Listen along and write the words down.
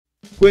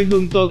Quê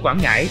hương tôi Quảng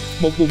Ngãi,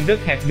 một vùng đất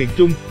hẹp miền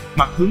Trung,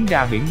 mặt hướng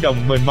ra biển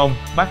Đông mênh mông,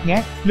 bát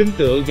ngát, lưng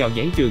tựa vào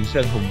dãy Trường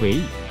Sơn hùng vĩ.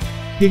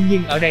 Thiên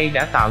nhiên ở đây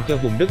đã tạo cho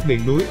vùng đất miền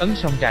núi Ấn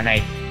Sông Trà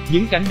này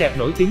những cảnh đẹp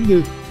nổi tiếng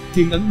như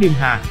Thiên Ấn Niêm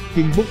Hà,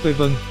 Thiên Bút Vây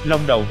Vân,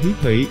 Long Đầu Hiến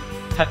Thủy,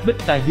 Thạch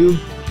Bích Tà Dương,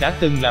 đã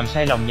từng làm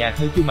say lòng nhà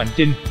thơ Chu Mạnh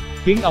Trinh,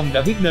 khiến ông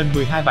đã viết nên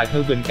 12 bài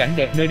thơ vịnh cảnh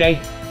đẹp nơi đây.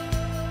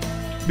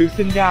 Được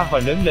sinh ra và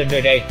lớn lên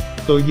nơi đây,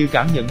 tôi như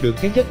cảm nhận được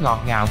cái chất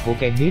ngọt ngào của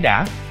cây mía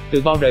đã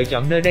từ bao đời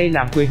chọn nơi đây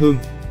làm quê hương.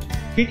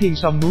 Khí thiên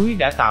sông núi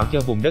đã tạo cho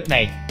vùng đất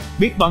này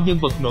biết bao nhân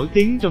vật nổi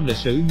tiếng trong lịch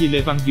sử như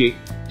Lê Văn Duyệt,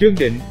 Trương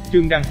Định,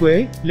 Trương Đăng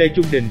Quế, Lê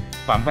Trung Đình,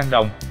 Phạm Văn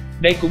Đồng.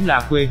 Đây cũng là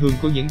quê hương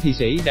của những thi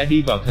sĩ đã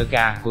đi vào thơ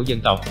ca của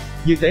dân tộc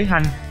như Tế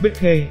Hanh, Bích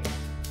Khê.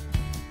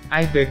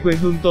 Ai về quê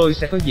hương tôi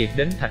sẽ có dịp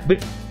đến Thạch Bích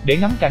để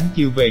ngắm cảnh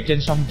chiều về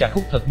trên sông Trà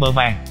Khúc thật mơ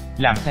màng,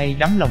 làm say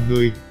đắm lòng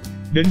người.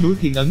 Đến núi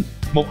Thiên Ấn,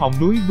 một hòn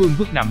núi vương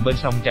vức nằm bên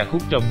sông Trà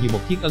Khúc trông như một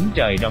chiếc ấn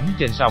trời đóng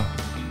trên sông.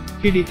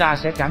 Khi đi ta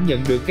sẽ cảm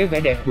nhận được cái vẻ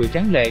đẹp vừa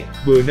tráng lệ,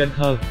 vừa nên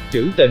thơ,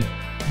 trữ tình.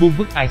 Vuông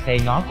vức ai say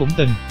ngó cũng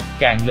tình,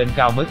 càng lên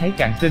cao mới thấy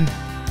càng xinh.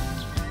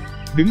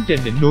 Đứng trên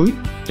đỉnh núi,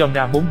 trông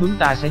ra bốn hướng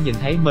ta sẽ nhìn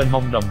thấy mênh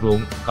mông đồng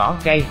ruộng, cỏ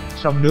cây,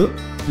 sông nước,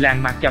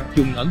 làng mạc chập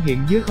trùng ẩn hiện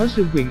dưới khói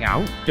sương huyền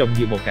ảo, trông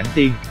như một cảnh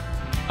tiên.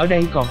 Ở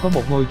đây còn có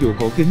một ngôi chùa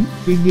cổ kính,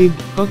 uy nghiêm,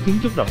 có kiến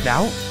trúc độc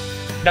đáo.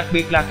 Đặc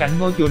biệt là cạnh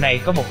ngôi chùa này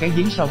có một cái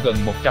giếng sâu gần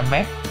 100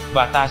 mét,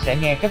 và ta sẽ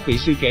nghe các vị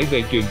sư kể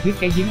về truyền thuyết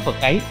cái giếng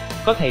Phật ấy,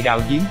 có thầy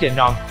đào giếng trên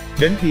non,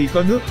 đến khi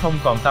có nước không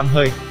còn tăm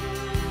hơi.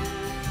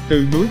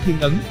 Từ núi Thiên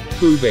Ấn,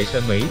 xuôi về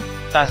Sơn Mỹ,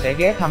 ta sẽ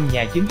ghé thăm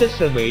nhà chính tích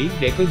Sơn Mỹ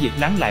để có dịp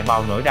lắng lại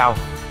bao nỗi đau.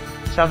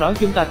 Sau đó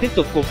chúng ta tiếp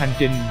tục cuộc hành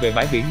trình về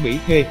bãi biển Mỹ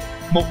Khê,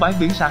 một bãi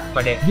biển sạch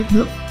và đẹp nhất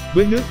nước,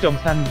 với nước trong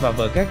xanh và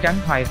bờ cát trắng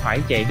thoai thoải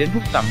chạy đến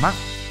hút tầm mắt.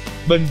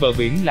 Bên bờ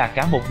biển là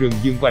cả một rừng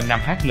dương quanh năm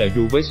hát lời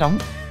ru với sóng.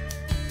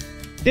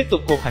 Tiếp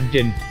tục cuộc hành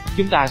trình,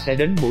 chúng ta sẽ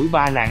đến mũi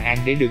Ba Làng An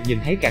để được nhìn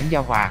thấy cảnh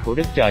giao hòa của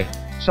đất trời,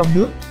 sông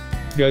nước.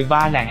 Rời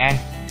Ba Làng An,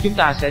 chúng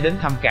ta sẽ đến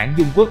thăm cảng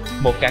Dung Quốc,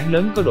 một cảng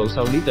lớn có độ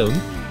sâu lý tưởng,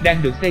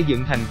 đang được xây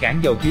dựng thành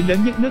cảng dầu khí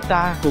lớn nhất nước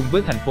ta cùng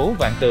với thành phố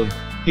Vạn Tường,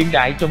 hiện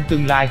đại trong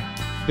tương lai.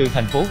 Từ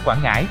thành phố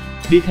Quảng Ngãi,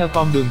 đi theo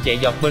con đường chạy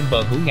dọc bên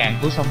bờ hữu ngạn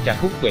của sông Trà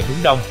Khúc về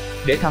hướng đông,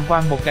 để tham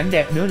quan một cảnh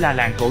đẹp nữa là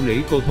làng cổ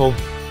lũy Cô Thôn,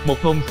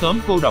 một thôn xóm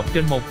cô độc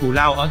trên một cù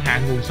lao ở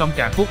hạ nguồn sông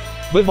Trà Khúc,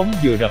 với bóng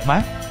dừa rợp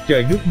mát,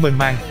 trời nước mênh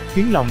mang,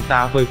 khiến lòng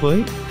ta vơi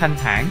phới, thanh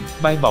thản,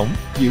 bay bổng,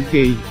 diệu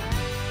kỳ.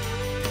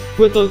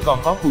 Quê tôi còn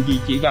có khu di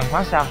chỉ văn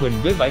hóa Sa Huỳnh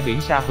với bãi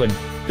biển Sa Huỳnh,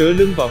 tựa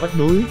lưng vào vách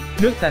núi,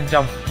 nước xanh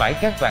trong, bãi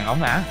cát vàng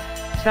óng ả.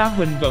 Sa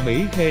Huỳnh và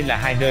Mỹ Khê là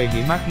hai nơi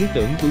nghỉ mát lý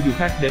tưởng của du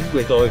khách đến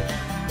quê tôi.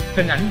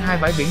 Hình ảnh hai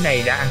bãi biển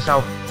này đã ăn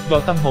sâu vào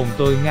tâm hồn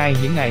tôi ngay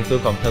những ngày tôi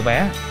còn thơ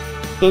bé.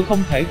 Tôi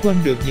không thể quên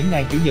được những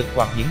ngày Chủ nhật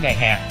hoặc những ngày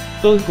hè,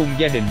 tôi cùng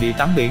gia đình đi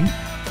tắm biển.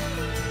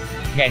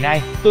 Ngày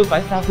nay, tôi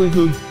phải xa quê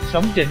hương,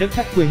 sống trên đất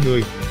khách quê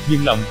người,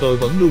 nhưng lòng tôi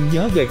vẫn luôn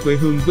nhớ về quê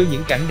hương với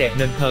những cảnh đẹp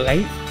nên thơ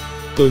ấy.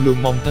 Tôi luôn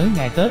mong tới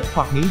ngày Tết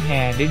hoặc nghỉ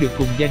hè để được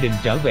cùng gia đình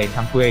trở về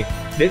thăm quê,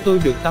 để tôi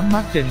được tắm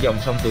mát trên dòng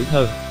sông tuổi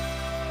thơ.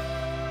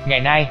 Ngày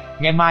nay,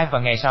 ngày mai và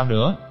ngày sau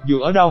nữa, dù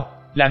ở đâu,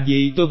 làm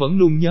gì tôi vẫn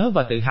luôn nhớ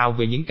và tự hào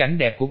về những cảnh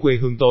đẹp của quê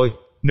hương tôi,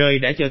 nơi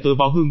đã cho tôi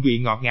bao hương vị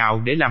ngọt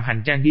ngào để làm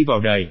hành trang đi vào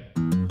đời.